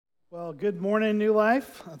Well, good morning, New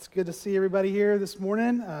Life. It's good to see everybody here this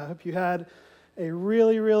morning. I hope you had a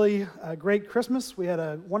really great Christmas. We had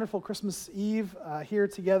a wonderful Christmas Eve here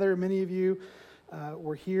together. Many of you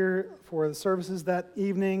were here for the services that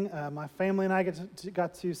evening. My family and I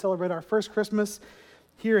got to celebrate our first Christmas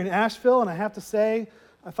here in Asheville, and I have to say,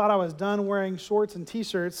 I thought I was done wearing shorts and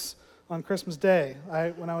T-shirts on Christmas Day.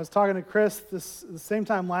 When I was talking to Chris the same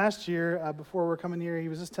time last year, before we're coming here, he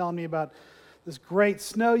was just telling me about this great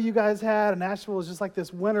snow you guys had, and Asheville was just like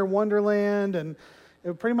this winter wonderland, and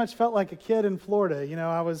it pretty much felt like a kid in Florida. You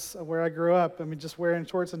know, I was where I grew up. I mean, just wearing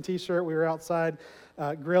shorts and T-shirt. We were outside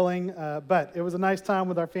grilling, but it was a nice time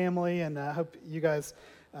with our family, and I hope you guys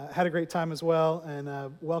had a great time as well.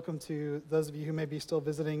 And welcome to those of you who may be still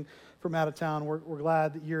visiting from out of town. We're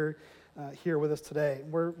glad that you're here with us today.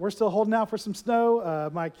 We're still holding out for some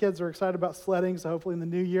snow. My kids are excited about sledding, so hopefully in the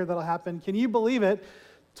new year that'll happen. Can you believe it?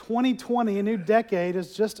 2020, a new decade,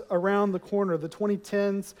 is just around the corner. The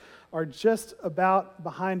 2010s are just about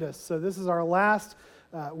behind us. So this is our last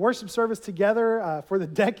worship service together for the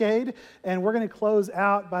decade, and we're going to close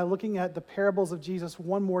out by looking at the parables of Jesus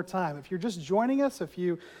one more time. If you're just joining us, if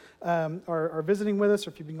you are visiting with us,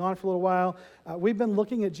 or if you've been gone for a little while, we've been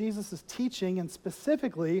looking at Jesus' teaching, and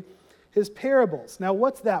specifically his parables. Now,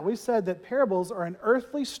 what's that? We've said that parables are an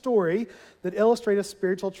earthly story that illustrate a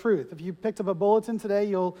spiritual truth. If you picked up a bulletin today,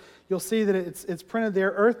 you'll see that it's printed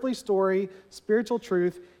there: earthly story, spiritual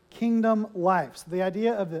truth, kingdom life. So the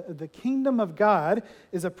idea of the kingdom of God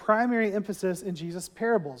is a primary emphasis in Jesus'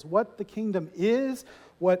 parables. What the kingdom is,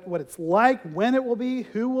 what it's like, when it will be,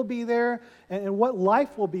 who will be there, and what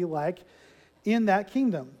life will be like in that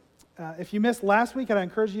kingdom. If you missed last week, I'd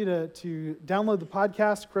encourage you to download the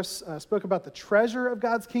podcast. Chris spoke about the treasure of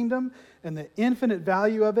God's kingdom and the infinite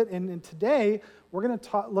value of it. And today, we're going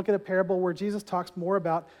to look at a parable where Jesus talks more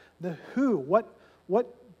about the who. What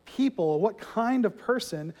people, what kind of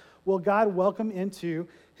person will God welcome into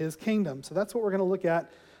his kingdom? So that's what we're going to look at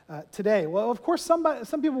today. Well, of course, some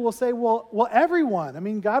people will say, well, everyone. I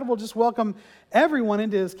mean, God will just welcome everyone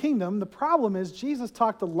into his kingdom. The problem is Jesus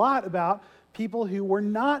talked a lot about people who were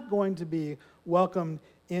not going to be welcomed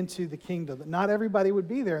into the kingdom, that not everybody would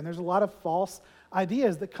be there. And there's a lot of false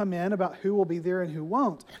ideas that come in about who will be there and who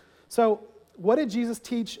won't. So what did Jesus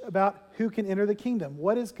teach about who can enter the kingdom?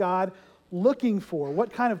 What is God looking for?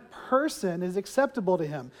 What kind of person is acceptable to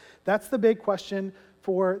him? That's the big question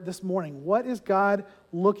for this morning. What is God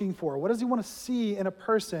looking for? What does he want to see in a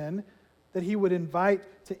person that he would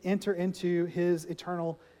invite to enter into his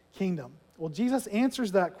eternal kingdom? Well, Jesus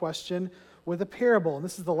answers that question with a parable, and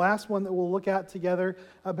this is the last one that we'll look at together,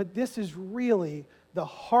 but this is really the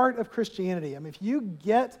heart of Christianity. I mean, if you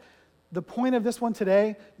get the point of this one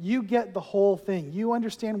today, you get the whole thing. You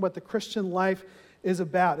understand what the Christian life is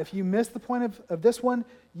about. If you miss the point of this one,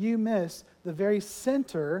 you miss the very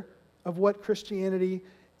center of what Christianity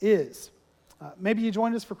is. Maybe you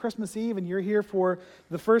joined us for Christmas Eve and you're here for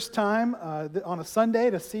the first time on a Sunday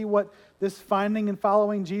to see what this finding and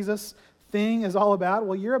following Jesus thing is all about.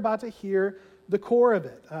 Well, you're about to hear the core of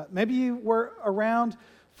it. Maybe you were around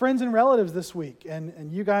friends and relatives this week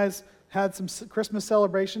and you guys had some Christmas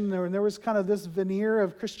celebration and there was kind of this veneer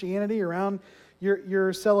of Christianity around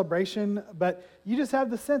your celebration, but you just have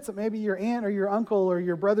the sense that maybe your aunt or your uncle or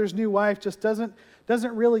your brother's new wife just doesn't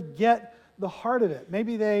really get the heart of it.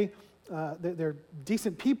 Maybe they're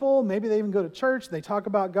decent people, maybe they even go to church, they talk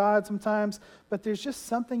about God sometimes, but there's just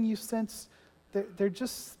something you sense, they're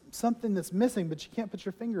just something that's missing, but you can't put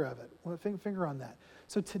your finger on that.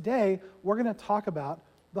 So today, we're going to talk about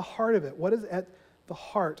the heart of it. What is at the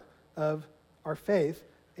heart of our faith?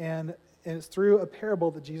 And it's through a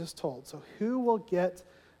parable that Jesus told. So who will get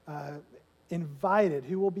invited?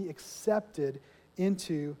 Who will be accepted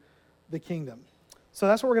into the kingdom? So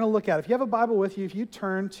that's what we're going to look at. If you have a Bible with you, if you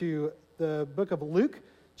turn to the book of Luke,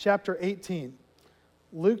 chapter 18.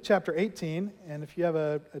 Luke, chapter 18, and if you have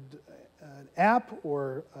an app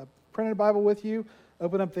or a printed Bible with you,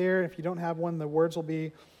 open up there. If you don't have one, the words will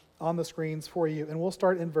be on the screens for you. And we'll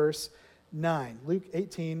start in verse 9. Luke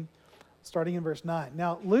 18, starting in verse 9.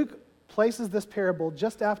 Now, Luke places this parable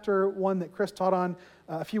just after one that Chris taught on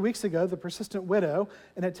a few weeks ago, the persistent widow,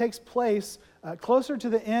 and it takes place closer to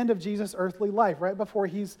the end of Jesus' earthly life, right before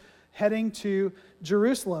he's heading to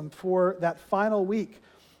Jerusalem for that final week.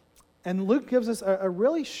 And Luke gives us a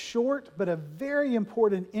really short but a very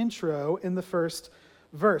important intro in the first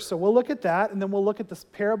verse. So we'll look at that, and then we'll look at this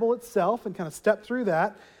parable itself and kind of step through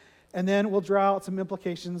that, and then we'll draw out some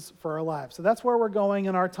implications for our lives. So that's where we're going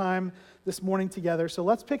in our time this morning together. So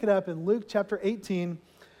let's pick it up in Luke chapter 18,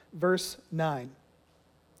 verse 9.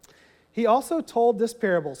 He also told this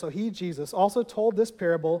parable, so he, Jesus, also told this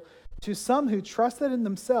parable to some who trusted in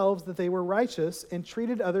themselves that they were righteous and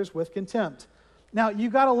treated others with contempt. Now, you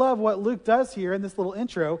got to love what Luke does here in this little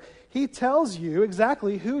intro. He tells you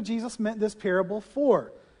exactly who Jesus meant this parable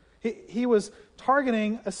for. He was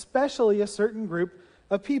targeting especially a certain group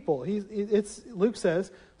of people. Luke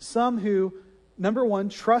says, some who, number one,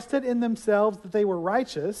 trusted in themselves that they were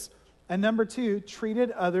righteous, and number two,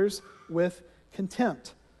 treated others with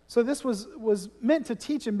contempt. So this was meant to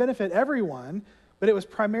teach and benefit everyone, but it was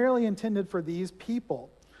primarily intended for these people.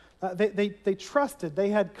 They trusted, they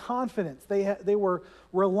had confidence, they were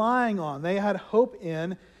relying on, they had hope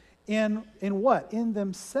in what? In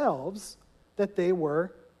themselves, that they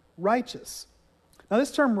were righteous. Now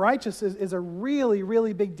this term righteous is a really,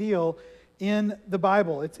 really big deal in the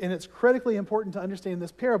Bible. It's critically important to understand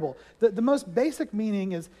this parable. The most basic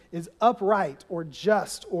meaning is upright or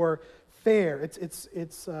just or fair.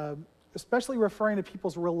 It's especially referring to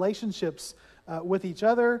people's relationships with each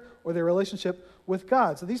other or their relationship with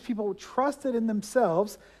God. So these people trusted in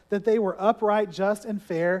themselves that they were upright, just, and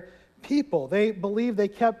fair people. They believed they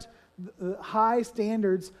kept the high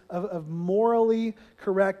standards of morally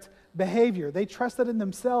correct behavior. They trusted in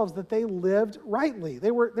themselves that they lived rightly.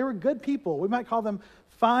 They were good people. We might call them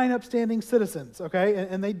fine, upstanding citizens, okay?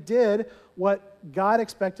 And they did what God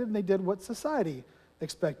expected, and they did what society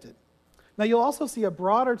expected. Now, you'll also see a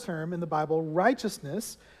broader term in the Bible,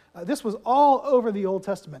 righteousness. This was all over the Old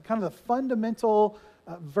Testament, kind of the fundamental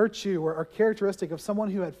virtue or characteristic of someone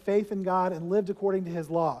who had faith in God and lived according to his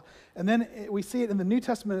law. And then we see it in the New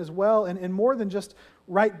Testament as well, and more than just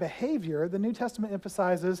right behavior, the New Testament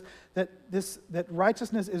emphasizes that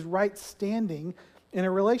righteousness is right standing in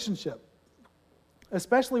a relationship,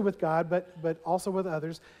 especially with God, but also with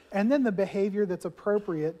others, and then the behavior that's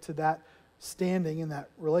appropriate to that standing in that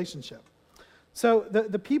relationship. So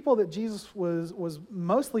the people that Jesus was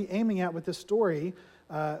mostly aiming at with this story,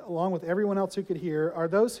 along with everyone else who could hear, are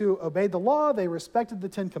those who obeyed the law. They respected the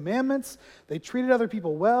Ten Commandments. They treated other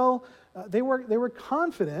people well. They were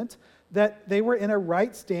confident that they were in a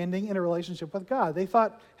right standing in a relationship with God. They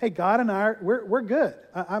thought, hey, God and I, we're good.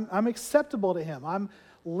 I'm acceptable to him. I'm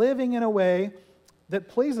living in a way that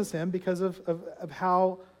pleases him because of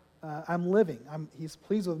how I'm living. He's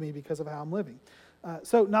pleased with me because of how I'm living.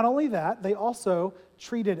 So not only that, they also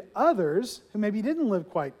treated others who maybe didn't live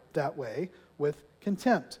quite that way with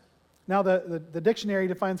contempt. Now, the dictionary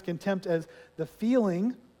defines contempt as the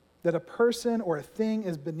feeling that a person or a thing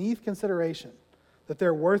is beneath consideration, that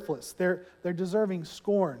they're worthless, they're deserving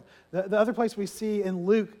scorn. The other place we see in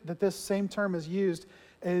Luke that this same term is used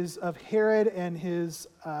is of Herod and his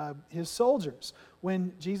soldiers,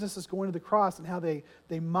 when Jesus is going to the cross and how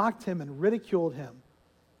they mocked him and ridiculed him.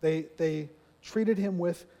 They treated him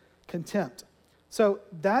with contempt. So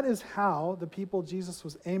that is how the people Jesus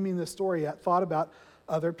was aiming the story at thought about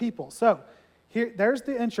other people. So there's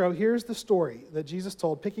the intro. Here's the story that Jesus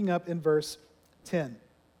told, picking up in verse 10.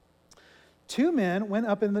 2 men went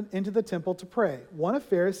up into the temple to pray, one a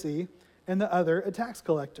Pharisee and the other a tax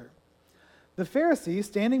collector. The Pharisee,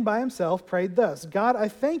 standing by himself, prayed thus, God, I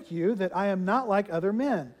thank you that I am not like other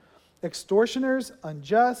men, extortioners,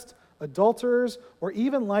 unjust, adulterers, or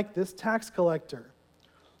even like this tax collector.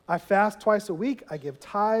 I fast twice a week. I give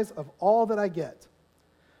tithes of all that I get.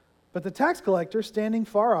 But the tax collector, standing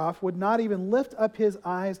far off, would not even lift up his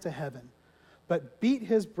eyes to heaven, but beat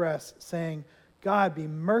his breast, saying, God, be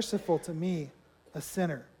merciful to me, a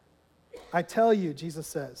sinner. I tell you, Jesus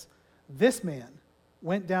says, this man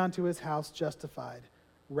went down to his house justified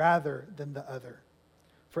rather than the other.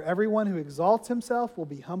 For everyone who exalts himself will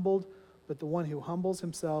be humbled, but the one who humbles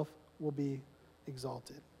himself will be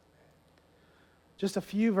exalted. Just a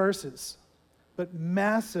few verses, but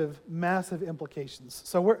massive, massive implications.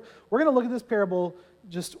 So we're going to look at this parable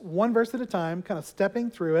just one verse at a time, kind of stepping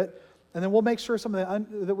through it, and then we'll make sure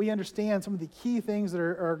that we understand some of the key things that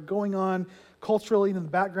are going on culturally in the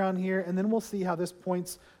background here, and then we'll see how this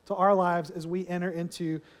points to our lives as we enter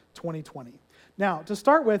into 2020. Now, to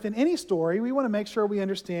start with, in any story, we want to make sure we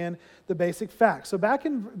understand the basic facts. So back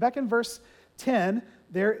in verse 10,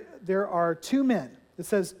 there are 2 men. It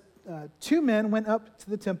says, 2 men went up to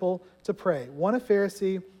the temple to pray, one a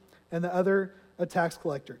Pharisee and the other a tax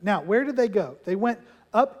collector. Now, where did they go? They went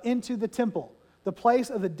up into the temple, the place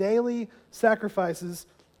of the daily sacrifices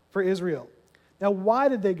for Israel. Now, why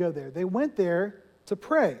did they go there? They went there to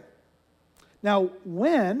pray. Now,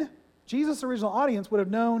 when, Jesus' original audience would have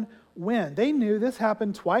known when. They knew this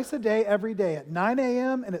happened twice a day, every day, at 9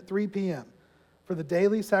 a.m. and at 3 p.m. for the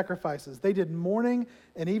daily sacrifices. They did morning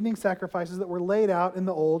and evening sacrifices that were laid out in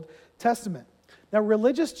the Old Testament. Now,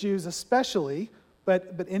 religious Jews especially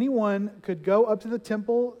but anyone could go up to the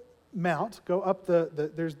Temple Mount, go up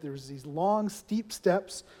there's these long, steep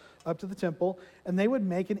steps up to the temple, and they would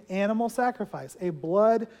make an animal sacrifice, a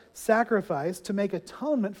blood sacrifice to make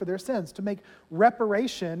atonement for their sins, to make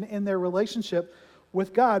reparation in their relationship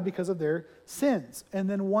with God because of their sins. And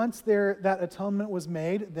then once that atonement was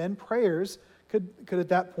made, then prayers could at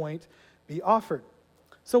that point be offered.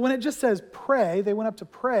 So when it just says pray, they went up to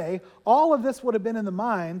pray, all of this would have been in the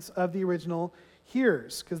minds of the original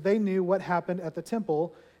hearers because they knew what happened at the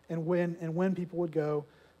temple and when people would go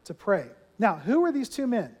to pray. Now, who were these two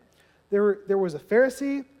men? There was a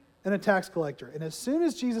Pharisee and a tax collector. And as soon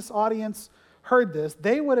as Jesus' audience heard this,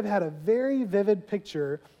 they would have had a very vivid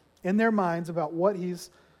picture in their minds about what he's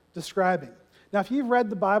describing. Now, if you've read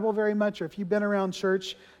the Bible very much or if you've been around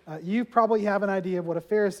church, you probably have an idea of what a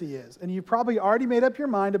Pharisee is. And you've probably already made up your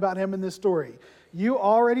mind about him in this story. You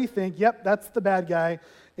already think, yep, that's the bad guy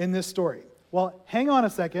in this story. Well, hang on a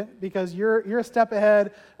second, because you're a step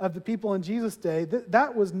ahead of the people in Jesus' day.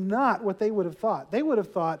 That was not what they would have thought. They would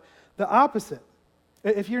have thought the opposite.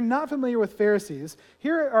 If you're not familiar with Pharisees,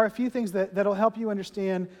 here are a few things that'll help you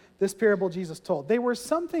understand this parable Jesus told. They were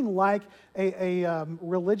something like a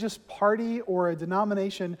religious party or a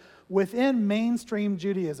denomination within mainstream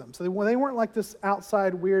Judaism. So they weren't like this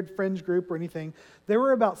outside weird fringe group or anything. There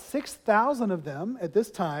were about 6,000 of them at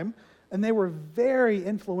this time, and they were very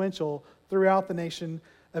influential throughout the nation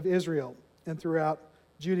of Israel and throughout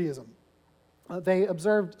Judaism. They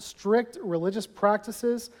observed strict religious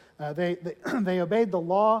practices. They obeyed the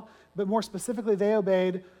law, but more specifically, they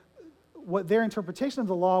obeyed what their interpretation of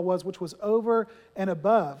the law was, which was over and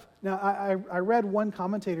above. Now, I read one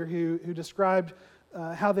commentator who described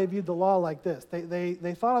how they viewed the law like this.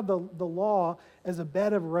 They thought of the law as a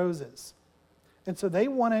bed of roses. And so they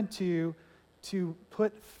wanted to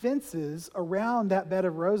put fences around that bed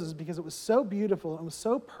of roses because it was so beautiful and it was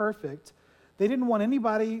so perfect. They didn't want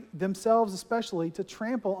anybody, themselves especially, to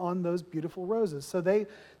trample on those beautiful roses. So they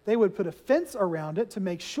would put a fence around it to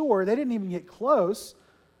make sure they didn't even get close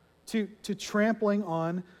to trampling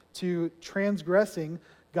on, to transgressing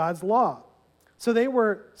God's law. So they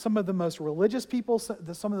were some of the most religious people,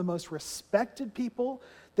 some of the most respected people.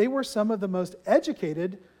 They were some of the most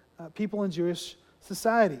educated people in Jewish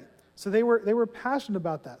society. So they were passionate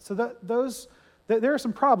about that. So there are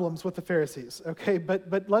some problems with the Pharisees, okay?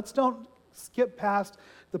 But let's don't skip past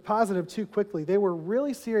the positive too quickly. They were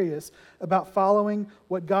really serious about following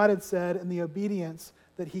what God had said and the obedience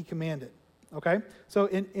that he commanded, okay? So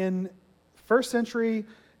in first century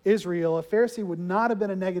Israel, a Pharisee would not have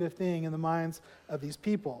been a negative thing in the minds of these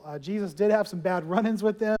people. Jesus did have some bad run-ins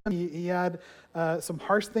with them. He had some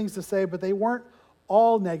harsh things to say, but they weren't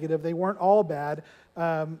all negative. They weren't all bad.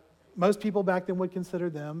 Most people back then would consider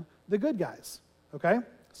them the good guys, okay?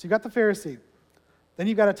 So you got the Pharisee. Then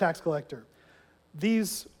you've got a tax collector.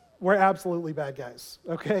 These were absolutely bad guys,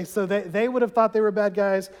 okay? So they would have thought they were bad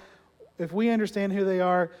guys. If we understand who they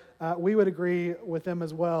are, we would agree with them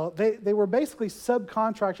as well. They were basically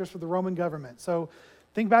subcontractors for the Roman government. So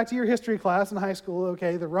think back to your history class in high school,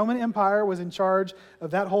 okay? The Roman Empire was in charge of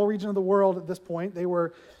that whole region of the world at this point. They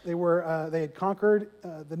had conquered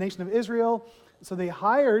the nation of Israel. So they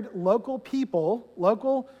hired local people,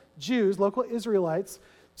 local Jews, local Israelites,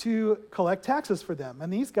 to collect taxes for them.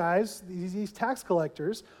 And these guys, these tax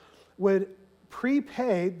collectors, would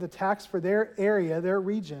prepay the tax for their area, their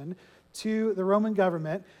region, to the Roman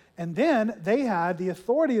government. And then they had the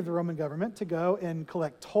authority of the Roman government to go and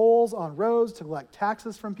collect tolls on roads, to collect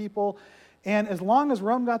taxes from people. And as long as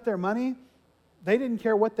Rome got their money, they didn't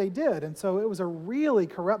care what they did. And so it was a really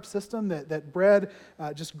corrupt system that bred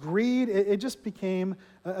just greed. It just became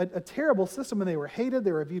a terrible system, and they were hated.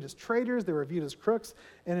 They were viewed as traitors. They were viewed as crooks.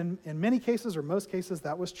 And in many cases, or most cases,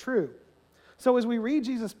 that was true. So as we read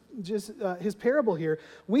his parable here,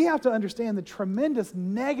 we have to understand the tremendous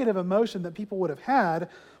negative emotion that people would have had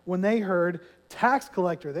when they heard tax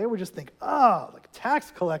collector. They would just think, oh, like tax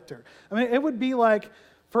collector. I mean, it would be like,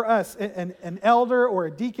 for us, an elder or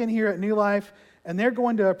a deacon here at New Life, and they're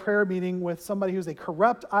going to a prayer meeting with somebody who's a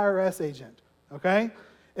corrupt IRS agent, okay?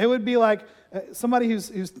 It would be like somebody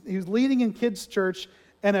who's leading in kids' church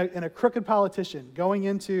and a crooked politician going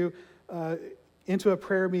into a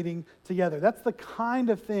prayer meeting together. That's the kind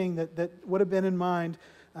of thing that would have been in mind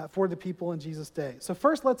for the people in Jesus' day. So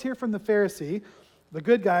first, let's hear from the Pharisee, the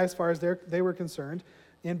good guy as far as they were concerned,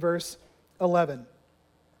 in verse 11.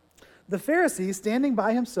 The Pharisee, standing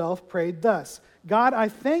by himself, prayed thus, God, I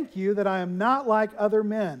thank you that I am not like other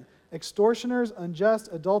men, extortioners, unjust,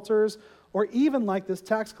 adulterers, or even like this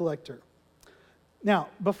tax collector. Now,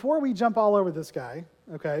 before we jump all over this guy,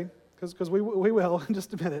 okay, because we will in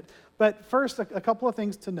just a minute. But first, a couple of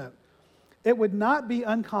things to note. It would not be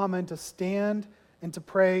uncommon to stand and to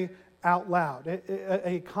pray out loud.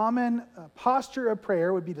 A common posture of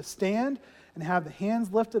prayer would be to stand and have the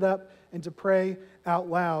hands lifted up and to pray out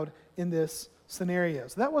loud in this scenario.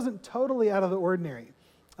 So that wasn't totally out of the ordinary.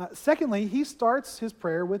 Secondly, he starts his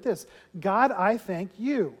prayer with this: God, I thank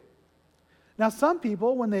you. Now, some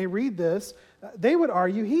people, when they read this, they would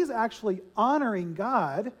argue he's actually honoring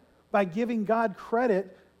God by giving God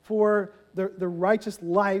credit for the righteous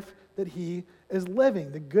life that he is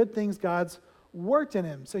living, the good things God's worked in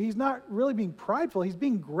him. So he's not really being prideful, he's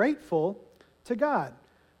being grateful to God.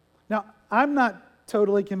 Now, I'm not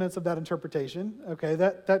totally convinced of that interpretation. Okay,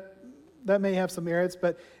 that may have some merits,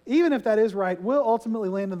 but even if that is right, we'll ultimately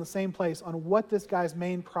land in the same place on what this guy's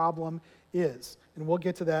main problem is. And we'll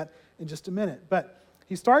get to that in just a minute. But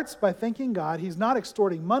he starts by thanking God. He's not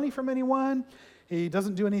extorting money from anyone. He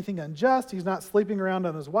doesn't do anything unjust. He's not sleeping around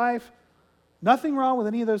on his wife. Nothing wrong with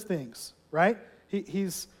any of those things, right?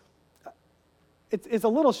 It's a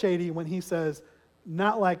little shady when he says,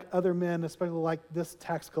 not like other men, especially like this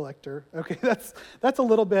tax collector. Okay, that's a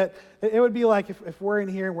little bit, it would be like if we're in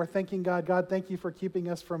here and we're thanking God, God, thank you for keeping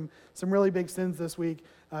us from some really big sins this week.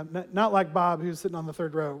 Not like Bob, who's sitting on the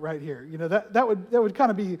third row right here. You know, that would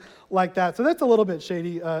kind of be like that. So that's a little bit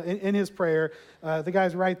shady in his prayer. The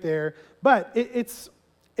guy's right there. But it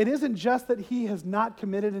isn't just that he has not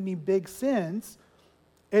committed any big sins.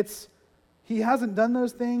 It's he hasn't done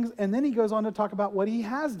those things, and then he goes on to talk about what he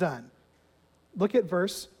has done. Look at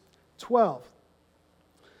verse 12.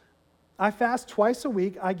 I fast twice a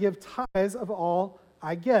week. I give tithes of all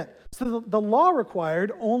I get. So the law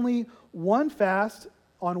required only one fast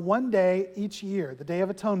on one day each year, the Day of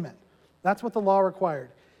Atonement. That's what the law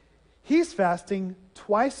required. He's fasting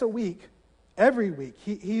twice a week, every week.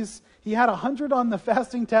 He had 100 on the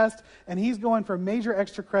fasting test, and he's going for major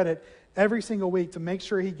extra credit every single week to make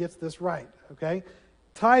sure he gets this right, okay?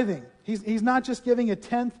 Tithing. He's not just giving a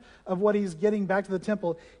tenth of what he's getting back to the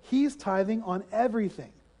temple. He's tithing on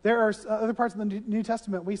everything. There are other parts of the New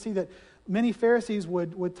Testament we see that many Pharisees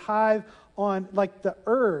would tithe on like the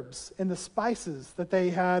herbs and the spices that they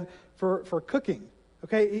had for cooking.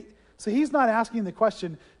 Okay, so he's not asking the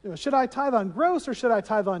question, should I tithe on gross or should I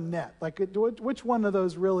tithe on net? Like which one of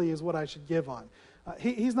those really is what I should give on?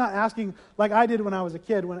 He's not asking like I did when I was a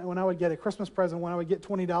kid. When I would get a Christmas present, when I would get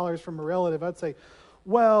 $20 from a relative, I'd say,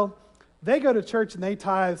 well, they go to church and they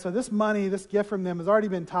tithe, so this money, this gift from them has already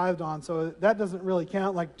been tithed on, so that doesn't really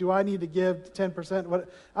count. Like, do I need to give 10%?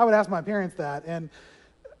 I would ask my parents that, and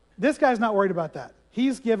this guy's not worried about that.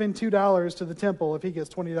 He's giving $2 to the temple if he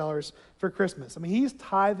gets $20 for Christmas. I mean, he's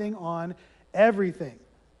tithing on everything.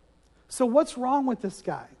 So what's wrong with this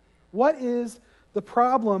guy? What is the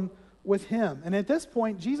problem with him? And at this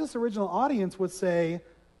point, Jesus' original audience would say,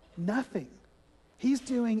 nothing. He's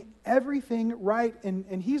doing everything right,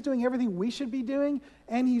 and he's doing everything we should be doing,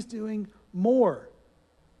 and he's doing more.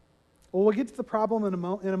 Well, we'll get to the problem in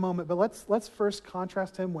a moment, but let's first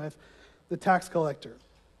contrast him with the tax collector.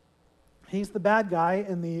 He's the bad guy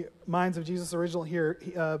in the minds of Jesus' original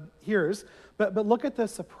hearers, but look at the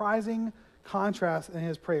surprising contrast in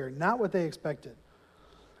his prayer, not what they expected.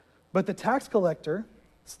 But the tax collector,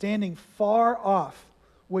 standing far off,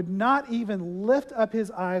 would not even lift up his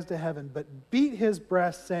eyes to heaven, but beat his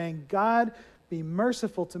breast, saying, God, be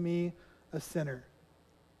merciful to me, a sinner.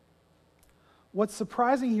 What's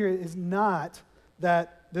surprising here is not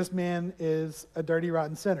that this man is a dirty,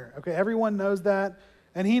 rotten sinner. Okay, everyone knows that,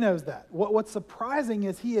 and he knows that. What's surprising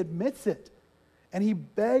is he admits it, and he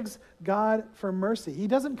begs God for mercy. He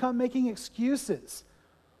doesn't come making excuses.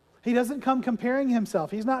 He doesn't come comparing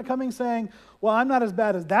himself. He's not coming saying, well, I'm not as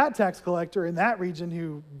bad as that tax collector in that region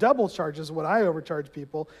who double charges what I overcharge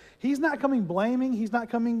people. He's not coming blaming. He's not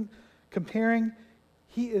coming comparing.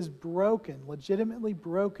 He is broken, legitimately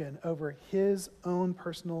broken over his own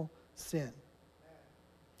personal sin.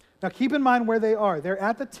 Now keep in mind where they are. They're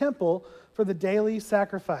at the temple for the daily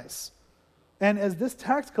sacrifice. And as this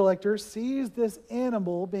tax collector sees this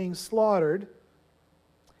animal being slaughtered,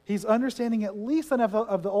 he's understanding at least enough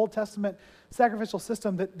of the Old Testament sacrificial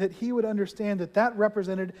system that he would understand that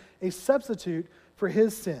represented a substitute for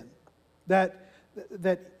his sin. That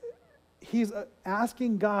he's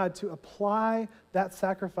asking God to apply that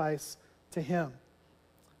sacrifice to him.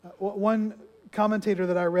 One commentator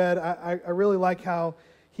that I read, I really like how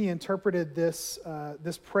he interpreted this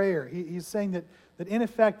prayer. He's saying that in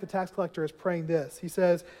effect the tax collector is praying this. He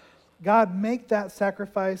says, God, make that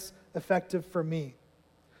sacrifice effective for me.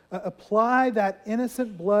 Apply that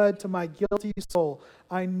innocent blood to my guilty soul.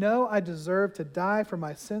 I know I deserve to die, for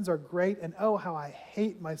my sins are great, and oh, how I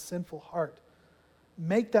hate my sinful heart.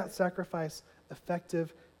 Make that sacrifice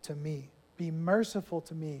effective to me. Be merciful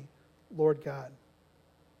to me, Lord God.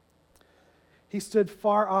 He stood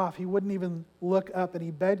far off. He wouldn't even look up, and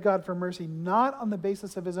he begged God for mercy, not on the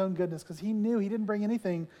basis of his own goodness, because he knew he didn't bring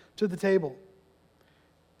anything to the table.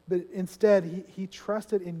 But instead, he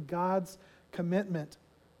trusted in God's commitment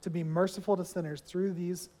to be merciful to sinners through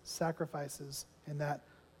these sacrifices and that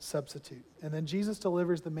substitute. And then Jesus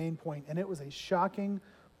delivers the main point, and it was a shocking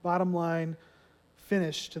bottom line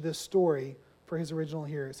finish to this story for his original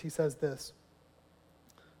hearers. He says this,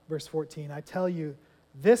 verse 14, I tell you,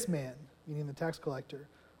 this man, meaning the tax collector,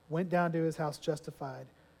 went down to his house justified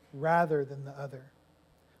rather than the other.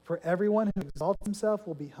 For everyone who exalts himself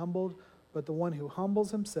will be humbled, but the one who humbles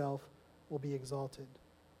himself will be exalted.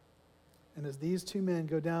 And as these two men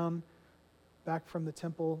go down back from the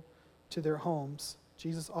temple to their homes,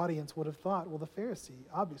 Jesus' audience would have thought, well, the Pharisee,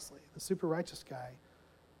 obviously, the super righteous guy,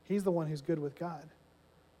 he's the one who's good with God.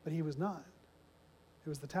 But he was not. It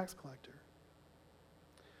was the tax collector.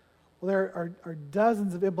 Well, there are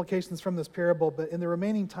dozens of implications from this parable, but in the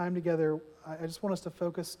remaining time together, I just want us to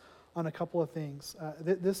focus on a couple of things.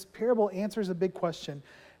 This parable answers a big question.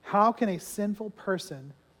 How can a sinful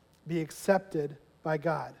person be accepted by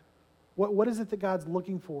God? What is it that God's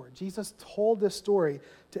looking for? Jesus told this story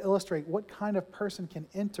to illustrate what kind of person can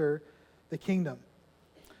enter the kingdom.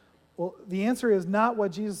 Well, the answer is not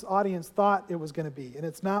what Jesus' audience thought it was going to be, and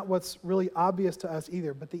it's not what's really obvious to us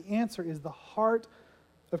either, but the answer is the heart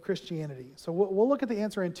of Christianity. So we'll look at the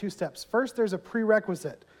answer in two steps. First, there's a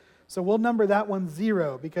prerequisite. So we'll number that one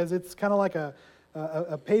 0 because it's kind of like a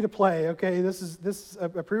pay to play. Okay, this is a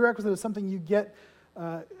prerequisite is something you get.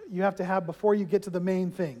 You have to have before you get to the main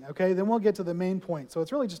thing. Okay, then we'll get to the main point. So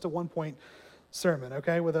it's really just a 1-point sermon.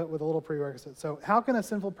 Okay, with a little prerequisite. So how can a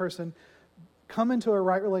sinful person come into a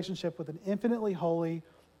right relationship with an infinitely holy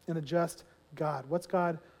and a just God? What's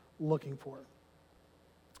God looking for?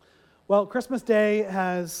 Well, Christmas Day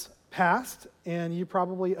has passed, and you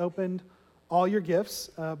probably opened all your gifts.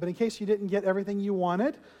 But in case you didn't get everything you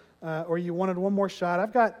wanted, or you wanted one more shot,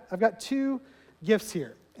 I've got 2 gifts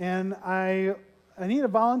here, and I need a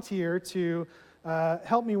volunteer to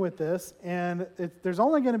help me with this. And there's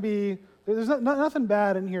only going to be nothing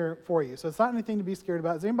bad in here for you, so it's not anything to be scared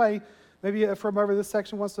about. Is anybody maybe from over this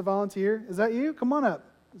section wants to volunteer? Is that you? Come on up.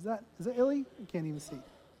 Is that Illy? I can't even see.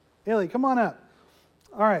 Illy, come on up.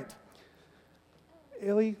 All right.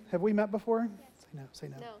 Illy, have we met before? Yes. Say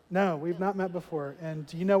no. No, we've not met before. And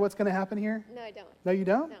do you know what's going to happen here? No, I don't. No, you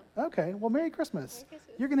don't? No. Okay. Well, Merry Christmas. Merry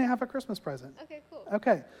Christmas. You're going to have a Christmas present. Okay, cool.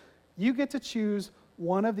 Okay. You get to choose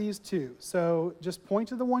one of these 2. So just point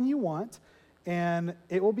to the one you want, and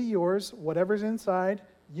it will be yours. Whatever's inside,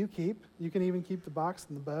 you keep. You can even keep the box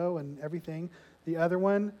and the bow and everything. The other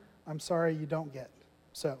one, I'm sorry, you don't get.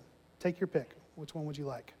 So take your pick. Which one would you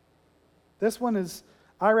like? This one is...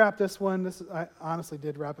 I wrapped this one. I honestly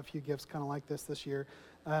did wrap a few gifts kind of like this year.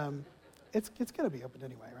 It's going to be opened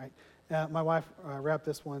anyway, right? My wife wrapped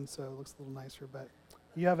this one, so it looks a little nicer. But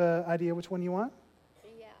you have an idea which one you want?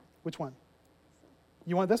 Yeah. Which one?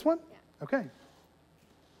 You want this one? Yeah. Okay.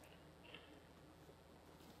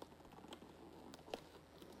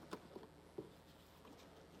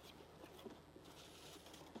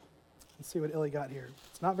 Let's see what Illy got here.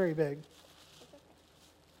 It's not very big.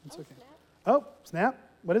 It's okay. Snap. Oh, snap.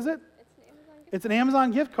 What is it? It's an Amazon gift It's an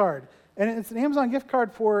Amazon gift card. And it's an Amazon gift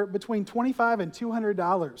card for between $25 and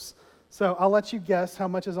 $200. So I'll let you guess how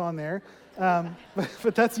much is on there.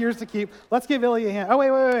 But that's yours to keep. Let's give Illy a hand. Oh,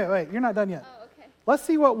 wait. You're not done yet. Oh, okay. Let's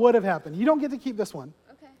see what would have happened. You don't get to keep this one.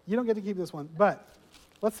 Okay. You don't get to keep this one. But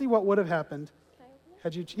let's see what would have happened Can I open it?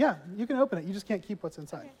 had you... Yeah, you can open it. You just can't keep what's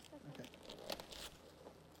inside. Okay.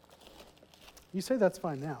 You say that's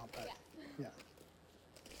fine now, but yeah.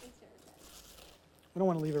 We don't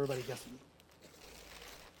want to leave everybody guessing.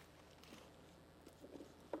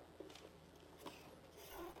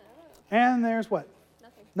 And there's what?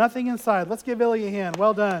 Nothing. Nothing inside. Let's give Illy a hand.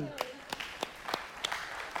 Well done.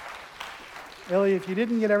 Illy, if you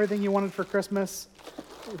didn't get everything you wanted for Christmas,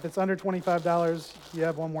 if it's under $25, you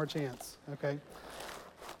have one more chance, okay?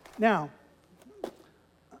 Now,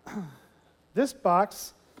 this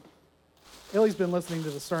box, Illy's been listening to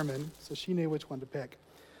the sermon, so she knew which one to pick.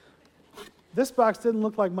 This box didn't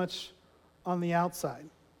look like much on the outside.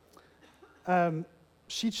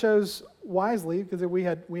 She chose wisely because we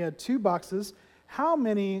had 2 boxes. How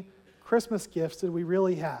many Christmas gifts did we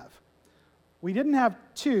really have? We didn't have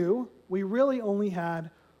 2. We really only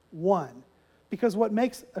had 1. Because what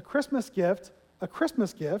makes a Christmas gift A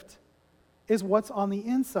Christmas gift is what's on the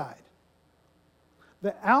inside.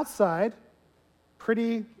 The outside,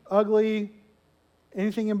 pretty, ugly,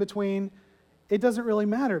 anything in between, it doesn't really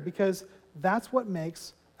matter because that's what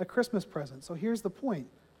makes a Christmas present. So here's the point.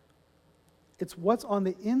 It's what's on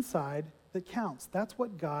the inside that counts. That's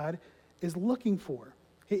what God is looking for.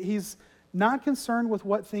 He's not concerned with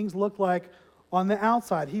what things look like on the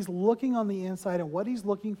outside. He's looking on the inside, and what he's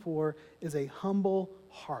looking for is a humble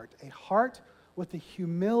heart, a heart with the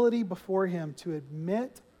humility before him to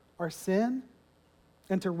admit our sin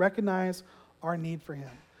and to recognize our need for him.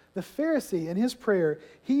 The Pharisee, in his prayer,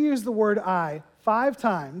 he used the word I 5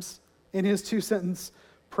 times in his 2-sentence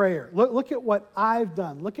prayer. Look at what I've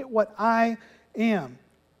done. Look at what I am.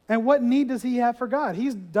 And what need does he have for God?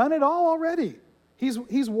 He's done it all already.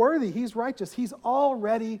 He's worthy. He's righteous. He's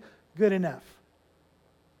already good enough.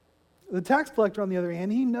 The tax collector, on the other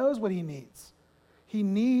hand, he knows what he needs. He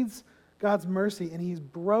needs God's mercy, and he's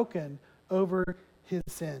broken over his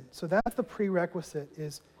sin. So that's the prerequisite,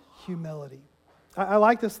 is humility. I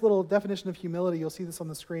like this little definition of humility. You'll see this on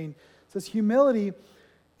the screen. It says, humility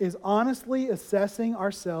is honestly assessing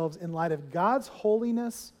ourselves in light of God's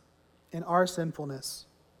holiness and our sinfulness.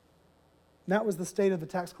 And that was the state of the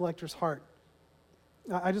tax collector's heart.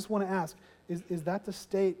 I just want to ask, is that the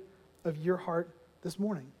state of your heart this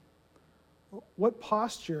morning? What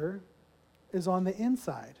posture is on the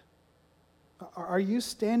inside? Are you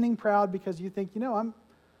standing proud because you think, I'm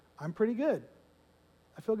pretty good.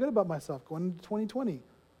 I feel good about myself going into 2020.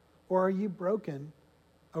 Or are you broken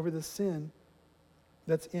over the sin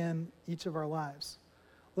that's in each of our lives?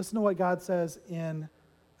 Listen to what God says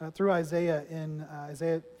through Isaiah in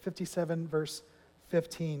Isaiah 57, verse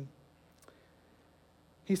 15.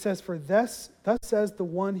 He says, "For thus says the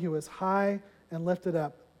one who is high and lifted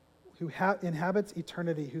up, who inhabits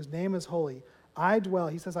eternity, whose name is holy. I dwell,"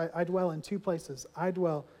 he says, I dwell in 2 places. I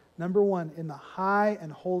dwell, number 1, in the high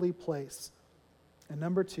and holy place. And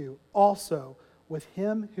number 2, also with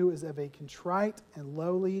him who is of a contrite and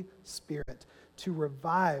lowly spirit, to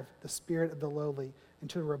revive the spirit of the lowly and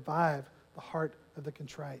to revive the heart of the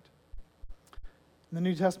contrite. In the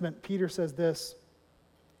New Testament, Peter says this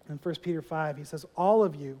in 1 Peter 5. He says, "All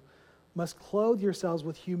of you must clothe yourselves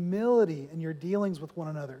with humility in your dealings with one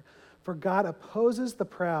another. For God opposes the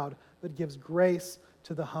proud, but gives grace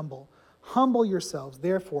to the humble. Humble yourselves,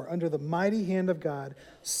 therefore, under the mighty hand of God,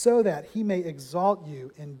 so that he may exalt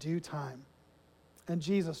you in due time." And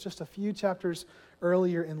Jesus, just a few chapters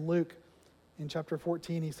earlier in Luke, in chapter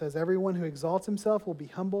 14, he says, "Everyone who exalts himself will be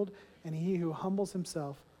humbled, and he who humbles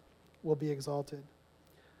himself will be exalted."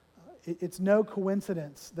 It's no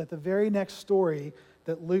coincidence that the very next story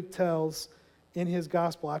that Luke tells in his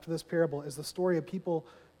gospel after this parable is the story of people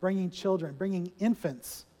bringing children, bringing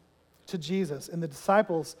infants to Jesus. And the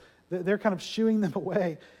disciples, they're kind of shooing them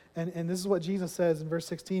away. And this is what Jesus says in verse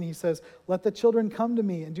 16. He says, "Let the children come to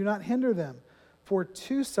me and do not hinder them, for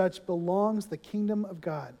to such belongs the kingdom of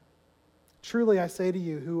God. Truly I say to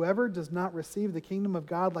you, whoever does not receive the kingdom of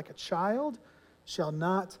God like a child shall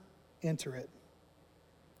not enter it."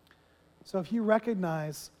 So if you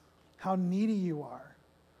recognize how needy you are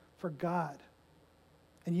for God,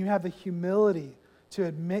 and you have the humility to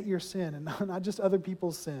admit your sin, and not just other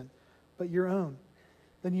people's sin, but your own,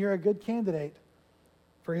 then you're a good candidate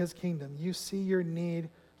for his kingdom. You see your need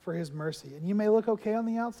for his mercy. And you may look okay on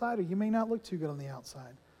the outside, or you may not look too good on the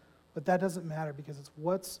outside. But that doesn't matter, because it's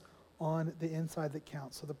what's on the inside that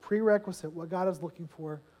counts. So the prerequisite, what God is looking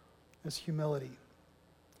for, is humility.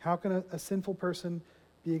 How can a sinful person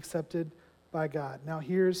be accepted by God? Now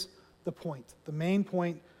here's the point. The main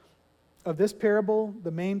point of this parable,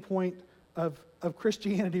 the main point of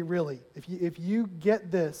Christianity, really. If you get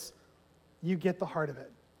this, you get the heart of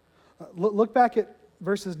it. Look back at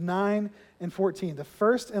verses 9 and 14, the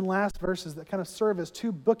first and last verses that kind of serve as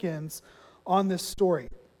 2 bookends on this story.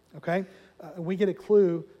 Okay? We get a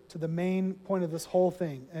clue to the main point of this whole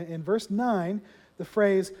thing. In verse 9, the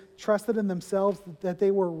phrase, "trusted in themselves that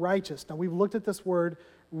they were righteous." Now, we've looked at this word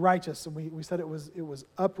righteous, and we said it was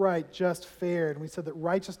upright, just, fair, and we said that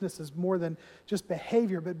righteousness is more than just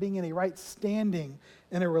behavior, but being in a right standing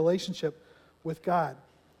in a relationship with God.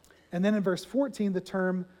 And then in verse 14, the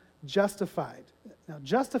term justified. Now,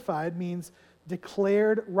 justified means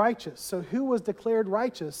declared righteous. So who was declared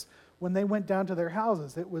righteous when they went down to their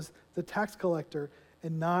houses? It was the tax collector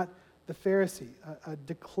and not the Pharisee.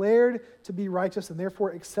 Declared to be righteous and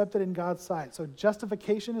therefore accepted in God's sight. So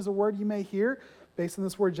justification is a word you may hear based on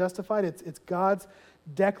this word justified. It's God's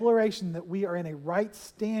declaration that we are in a right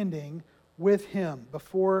standing with him,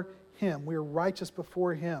 before him. We are righteous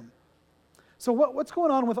before him. So what's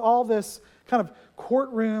going on with all this kind of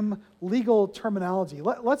courtroom legal terminology?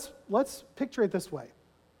 Let's picture it this way.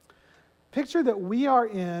 Picture that we are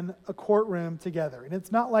in a courtroom together, and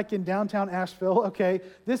it's not like in downtown Asheville, okay?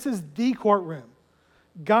 This is the courtroom,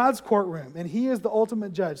 God's courtroom, and He is the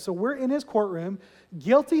ultimate judge. So we're in His courtroom,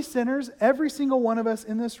 guilty sinners, every single one of us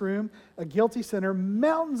in this room, a guilty sinner,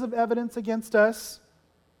 mountains of evidence against us.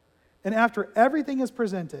 And after everything is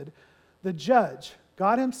presented, the judge,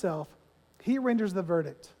 God Himself, He renders the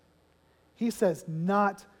verdict. He says,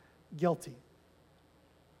 not guilty.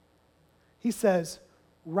 He says,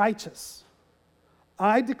 righteous.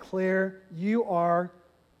 I declare you are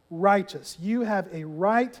righteous. You have a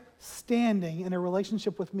right standing in a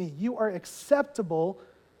relationship with me. You are acceptable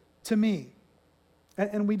to me.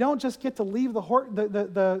 And we don't just get to leave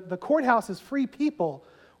the courthouse as free people.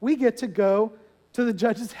 We get to go to the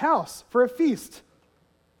judge's house for a feast,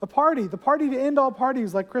 a party, the party to end all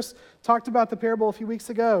parties, like Chris talked about the parable a few weeks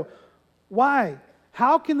ago. Why?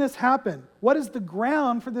 How can this happen? What is the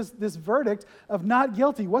ground for this verdict of not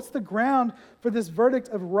guilty? What's the ground for this verdict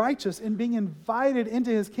of righteous and being invited into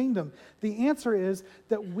His kingdom? The answer is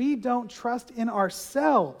that we don't trust in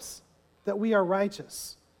ourselves that we are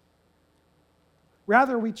righteous.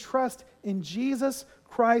 Rather, we trust in Jesus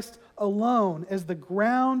Christ alone as the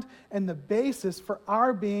ground and the basis for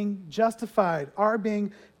our being justified, our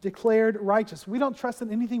being declared righteous. We don't trust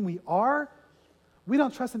in anything we are. We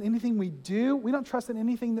don't trust in anything we do. We don't trust in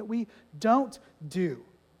anything that we don't do.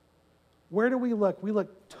 Where do we look? We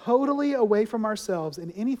look totally away from ourselves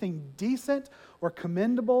and anything decent or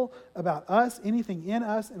commendable about us, anything in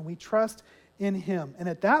us, and we trust in Him. And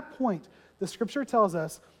at that point, the Scripture tells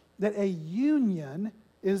us that a union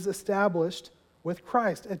is established with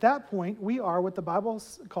Christ. At that point, we are what the Bible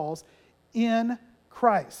calls in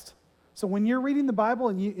Christ. So when you're reading the Bible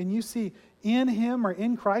and you see in Him or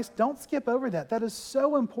in Christ, don't skip over that. That is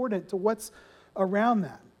so important to what's around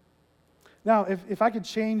that. Now, if I could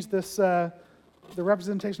change this, the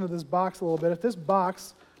representation of this box a little bit, if this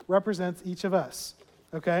box represents each of us,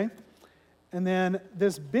 okay? And then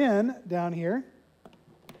this bin down here,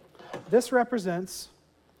 this represents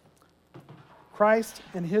Christ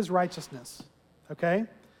and His righteousness, okay?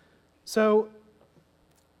 So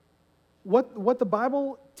what the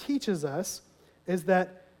Bible teaches us is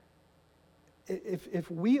that if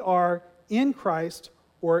we are in Christ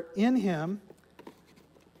or in Him,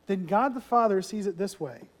 then God the Father sees it this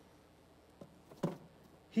way.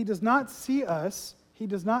 He does not see us, He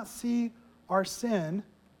does not see our sin.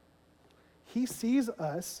 He sees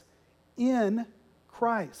us in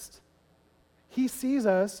Christ. He sees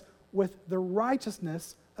us with the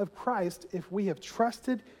righteousness of Christ if we have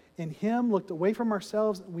trusted in Him, looked away from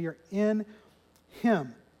ourselves, and we are in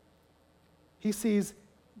Him. He sees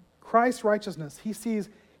Christ's righteousness. He sees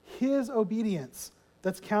His obedience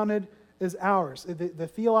that's counted as ours. The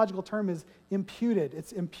theological term is imputed.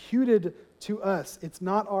 It's imputed to us. It's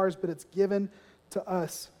not ours, but it's given to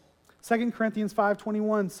us. 2 Corinthians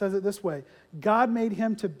 5:21 says it this way: God made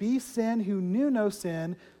Him to be sin who knew no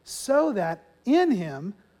sin, so that in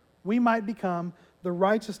Him we might become the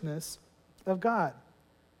righteousness of God.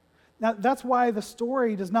 Now, that's why the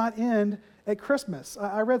story does not end at Christmas.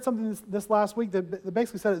 I read something this last week that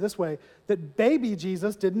basically said it this way, that baby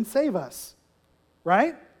Jesus didn't save us,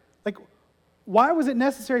 right? Like, why was it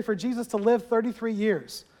necessary for Jesus to live 33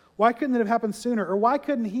 years? Why couldn't it have happened sooner? Or why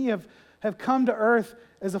couldn't He have come to earth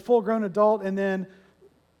as a full-grown adult and then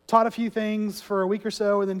taught a few things for a week or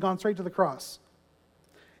so and then gone straight to the cross?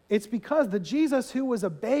 It's because the Jesus who was a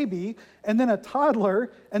baby and then a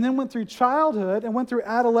toddler and then went through childhood and went through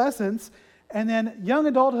adolescence and then young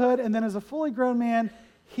adulthood and then as a fully grown man,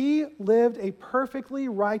 He lived a perfectly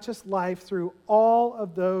righteous life through all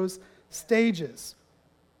of those stages.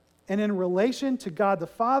 And in relation to God the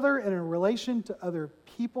Father and in relation to other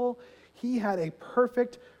people, He had a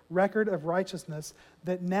perfect record of righteousness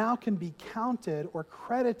that now can be counted or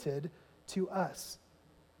credited to us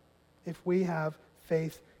if we have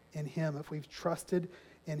faith in Him, if we've trusted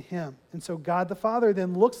in Him. And so God the Father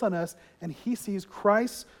then looks on us and He sees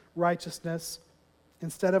Christ's righteousness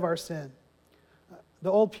instead of our sin.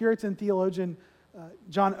 The old Puritan theologian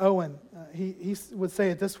John Owen, he would say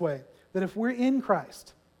it this way, that if we're in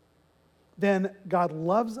Christ, then God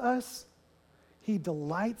loves us, He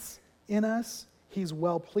delights in us, He's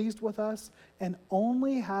well pleased with us, and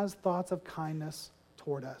only has thoughts of kindness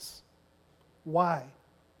toward us. Why?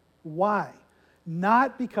 Why?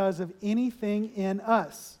 Not because of anything in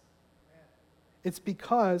us. It's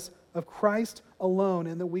because of Christ alone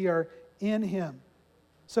and that we are in Him.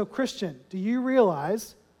 So, Christian, do you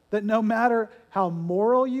realize that no matter how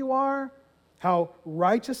moral you are, how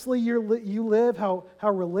righteously you live, how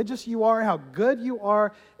religious you are, how good you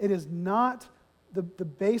are. It is not the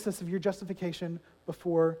basis of your justification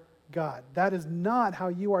before God. That is not how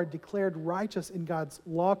you are declared righteous in God's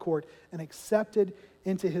law court and accepted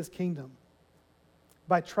into his kingdom.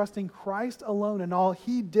 By trusting Christ alone and all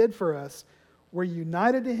he did for us, we're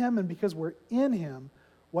united to him, and because we're in him,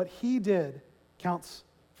 what he did counts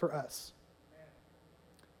for us.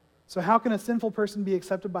 So how can a sinful person be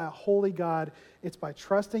accepted by a holy God? It's by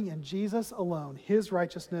trusting in Jesus alone, his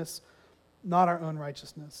righteousness, not our own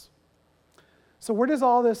righteousness. So where does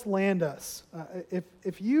all this land us?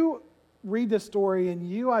 If you read this story and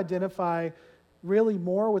you identify really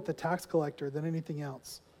more with the tax collector than anything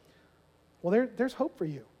else, well, there's hope for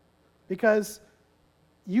you, because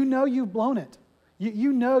you know you've blown it.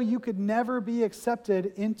 You know you could never be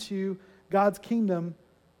accepted into God's kingdom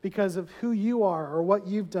because of who you are or what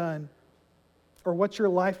you've done or what your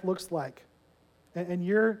life looks like. And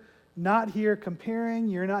you're not here comparing,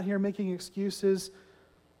 you're not here making excuses.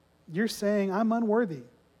 You're saying, I'm unworthy.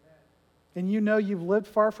 And you know you've lived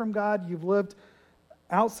far from God, you've lived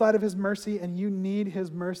outside of his mercy, and you need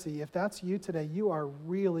his mercy. If that's you today, you are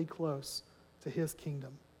really close to his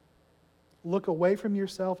kingdom. Look away from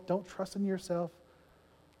yourself, don't trust in yourself.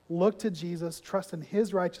 Look to Jesus, trust in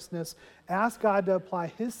his righteousness, ask God to apply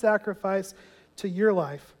his sacrifice to your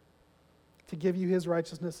life, to give you his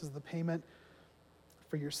righteousness as the payment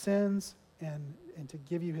for your sins, and to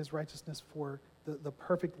give you his righteousness for the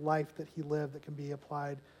perfect life that he lived that can be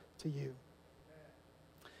applied to you.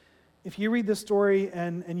 If you read this story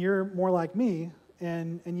and you're more like me,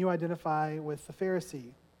 and you identify with the Pharisee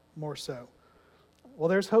more so, well,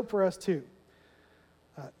 there's hope for us too.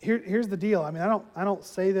 Here's the deal. I mean, I don't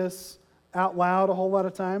say this out loud a whole lot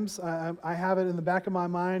of times. I have it in the back of my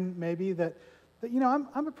mind maybe that you know,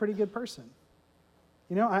 I'm a pretty good person.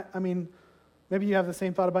 You know, I mean, maybe you have the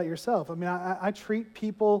same thought about yourself. I mean, I treat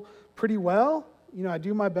people pretty well. You know, I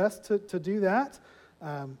do my best to do that.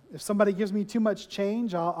 If somebody gives me too much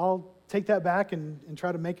change, I'll take that back and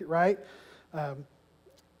try to make it right.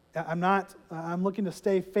 I'm looking to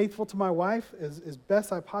stay faithful to my wife as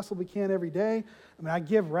best I possibly can every day. I mean, I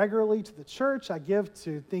give regularly to the church. I give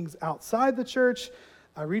to things outside the church.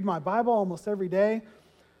 I read my Bible almost every day.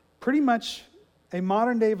 Pretty much a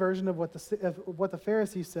modern day version of what the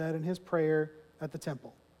Pharisee said in his prayer at the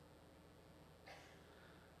temple.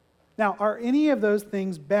 Now, are any of those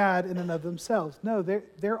things bad in and of themselves? No,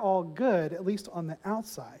 they're all good, at least on the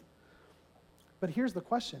outside. But here's the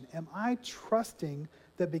question. Am I trusting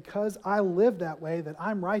that because I live that way that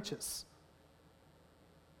I'm righteous?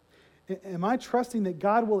 Am I trusting that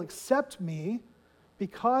God will accept me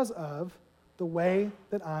because of the way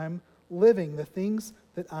that I'm living, the things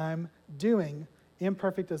that I'm doing,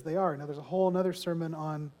 imperfect as they are? Now, there's a whole other sermon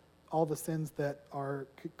on all the sins that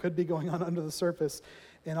could be going on under the surface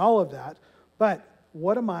and all of that. But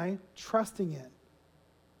what am I trusting in?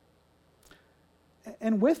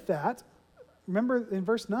 And with that, remember in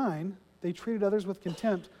verse 9, they treated others with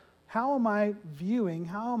contempt. How am I viewing,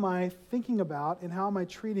 how am I thinking about, and how am I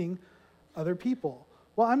treating other people?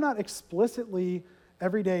 Well, I'm not explicitly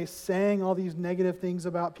every day saying all these negative things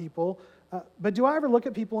about people, but do I ever look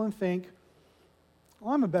at people and think,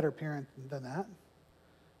 well, I'm a better parent than that?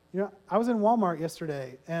 You know, I was in Walmart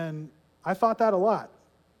yesterday, and I thought that a lot,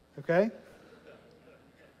 okay?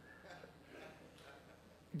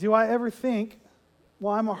 Do I ever think,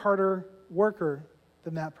 well, I'm a harder worker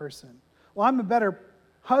than that person? Well, I'm a better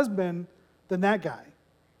husband than that guy.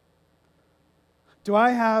 Do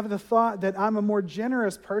I have the thought that I'm a more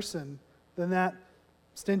generous person than that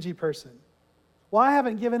stingy person? Well, I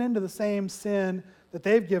haven't given into the same sin that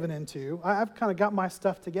they've given into. I've kind of got my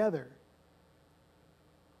stuff together.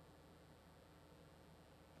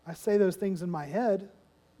 I say those things in my head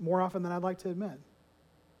more often than I'd like to admit.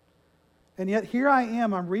 And yet here I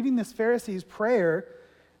am, I'm reading this Pharisee's prayer,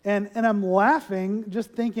 and I'm laughing,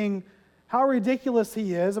 just thinking how ridiculous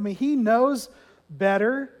he is. I mean, he knows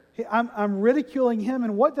better. I'm ridiculing him,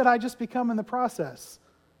 and what did I just become in the process?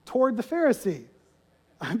 Toward the Pharisee.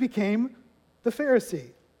 I became the Pharisee.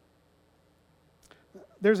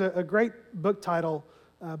 There's a great book title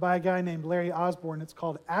by a guy named Larry Osborne. It's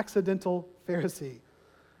called Accidental Pharisee.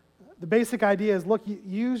 The basic idea is, look,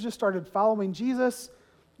 you just started following Jesus.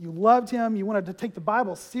 You loved him. You wanted to take the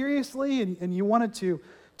Bible seriously, and you wanted to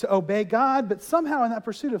obey God. But somehow in that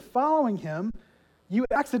pursuit of following him, you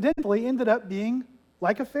accidentally ended up being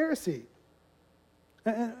like a Pharisee.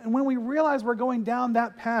 And when we realize we're going down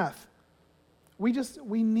that path,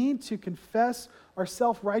 we need to confess our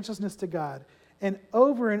self-righteousness to God and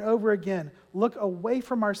over again look away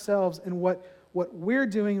from ourselves and what what we're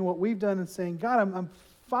doing and what we've done and saying, God, I'm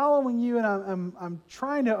following you and I'm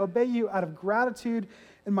trying to obey you out of gratitude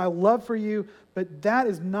and my love for you, but that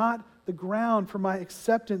is not the ground for my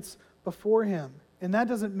acceptance before him. And that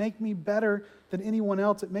doesn't make me better than anyone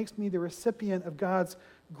else. It makes me the recipient of God's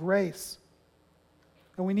grace.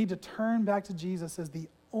 And we need to turn back to Jesus as the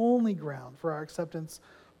only ground for our acceptance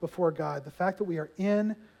before God. The fact that we are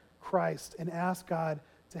in Christ, and ask God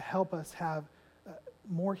to help us have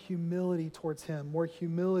more humility towards him, more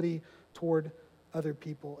humility toward other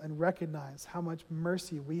people, and recognize how much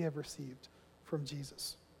mercy we have received from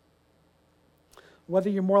Jesus. Whether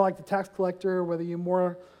you're more like the tax collector, whether you're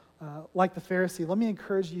more like the Pharisee, let me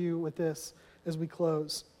encourage you with this as we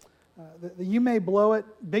close. That you may blow it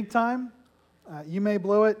big time, you may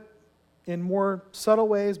blow it in more subtle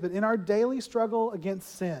ways, but in our daily struggle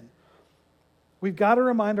against sin, we've got to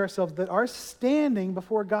remind ourselves that our standing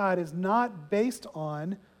before God is not based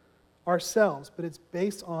on ourselves, but it's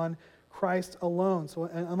based on Christ alone. So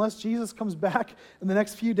unless Jesus comes back in the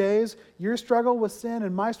next few days, your struggle with sin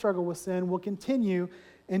and my struggle with sin will continue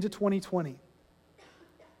into 2020.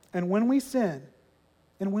 And when we sin,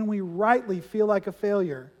 and when we rightly feel like a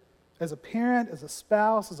failure, as a parent, as a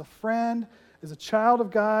spouse, as a friend, as a child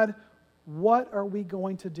of God, what are we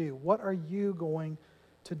going to do? What are you going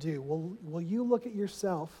to do? Will you look at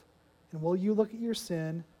yourself, and will you look at your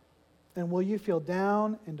sin, and will you feel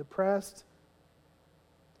down and depressed?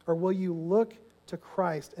 Or will you look to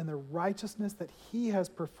Christ and the righteousness that he has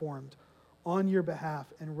performed on your behalf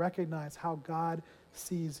and recognize how God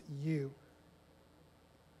sees you?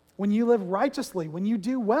 When you live righteously, when you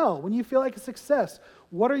do well, when you feel like a success,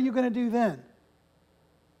 what are you going to do then?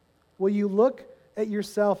 Will you look at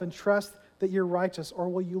yourself and trust that you're righteous, or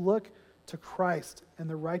will you look to Christ and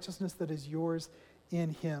the righteousness that is yours in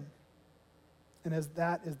him? And as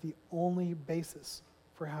that is the only basis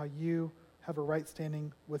for how you have a right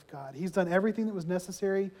standing with God. He's done everything that was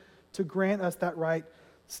necessary to grant us that right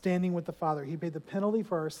standing with the Father. He paid the penalty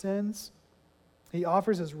for our sins. He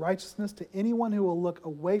offers his righteousness to anyone who will look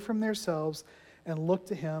away from themselves and look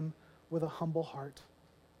to him with a humble heart.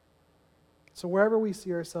 So wherever we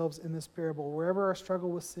see ourselves in this parable, wherever our struggle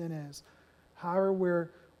with sin is, however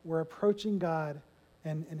we're approaching God,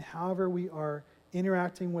 and however we are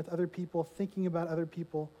interacting with other people, thinking about other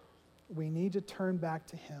people, we need to turn back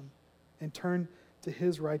to him and turn to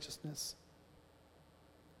his righteousness.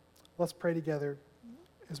 Let's pray together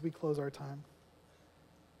as we close our time.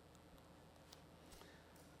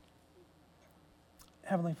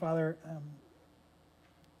 Heavenly Father,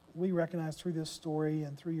 we recognize through this story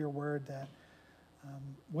and through your word that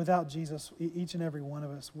without Jesus, each and every one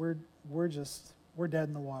of us, we're dead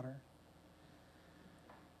in the water.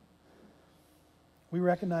 We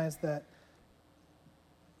recognize that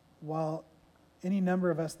while any number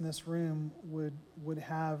of us in this room would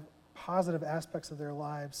have positive aspects of their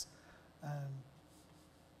lives,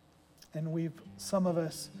 and some of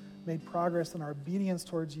us made progress in our obedience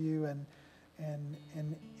towards you and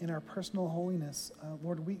in our personal holiness,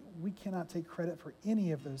 Lord, we cannot take credit for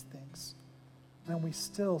any of those things. And we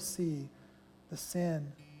still see the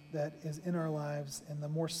sin that is in our lives and the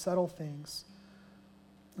more subtle things.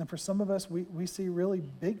 And for some of us, we see really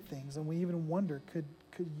big things, and we even wonder, could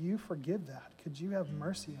you forgive that? Could you have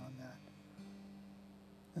mercy on that?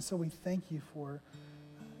 And so we thank you for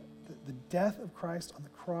the death of Christ on the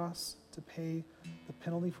cross to pay the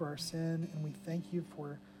penalty for our sin, and we thank you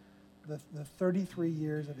for the 33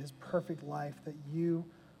 years of his perfect life that you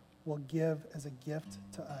will give as a gift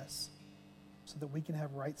to us so that we can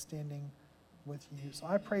have right standing with you. So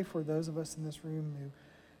I pray for those of us in this room who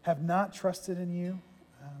have not trusted in you,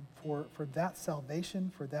 for that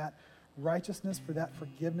salvation, for that righteousness, for that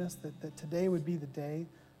forgiveness, that today would be the day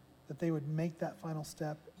that they would make that final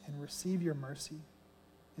step and receive your mercy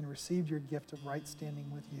and receive your gift of right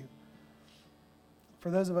standing with you.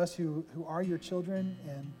 For those of us who are your children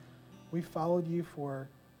and we've followed you for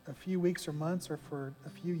a few weeks or months or for a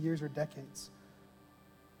few years or decades,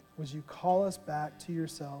 would you call us back to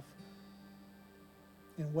yourself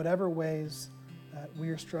in whatever ways that we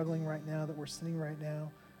are struggling right now, that we're sinning right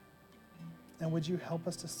now, and would you help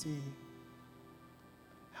us to see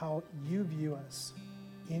how you view us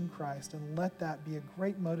in Christ, and let that be a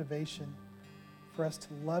great motivation for us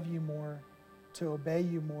to love you more, to obey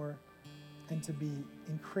you more, and to be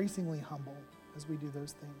increasingly humble as we do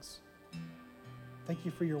those things. Thank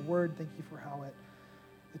you for your word. Thank you for how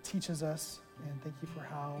it teaches us, and thank you for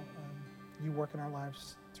how you work in our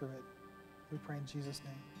lives through it. We pray in Jesus'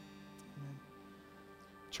 name. Amen.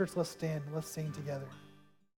 Church, let's stand. Let's sing together.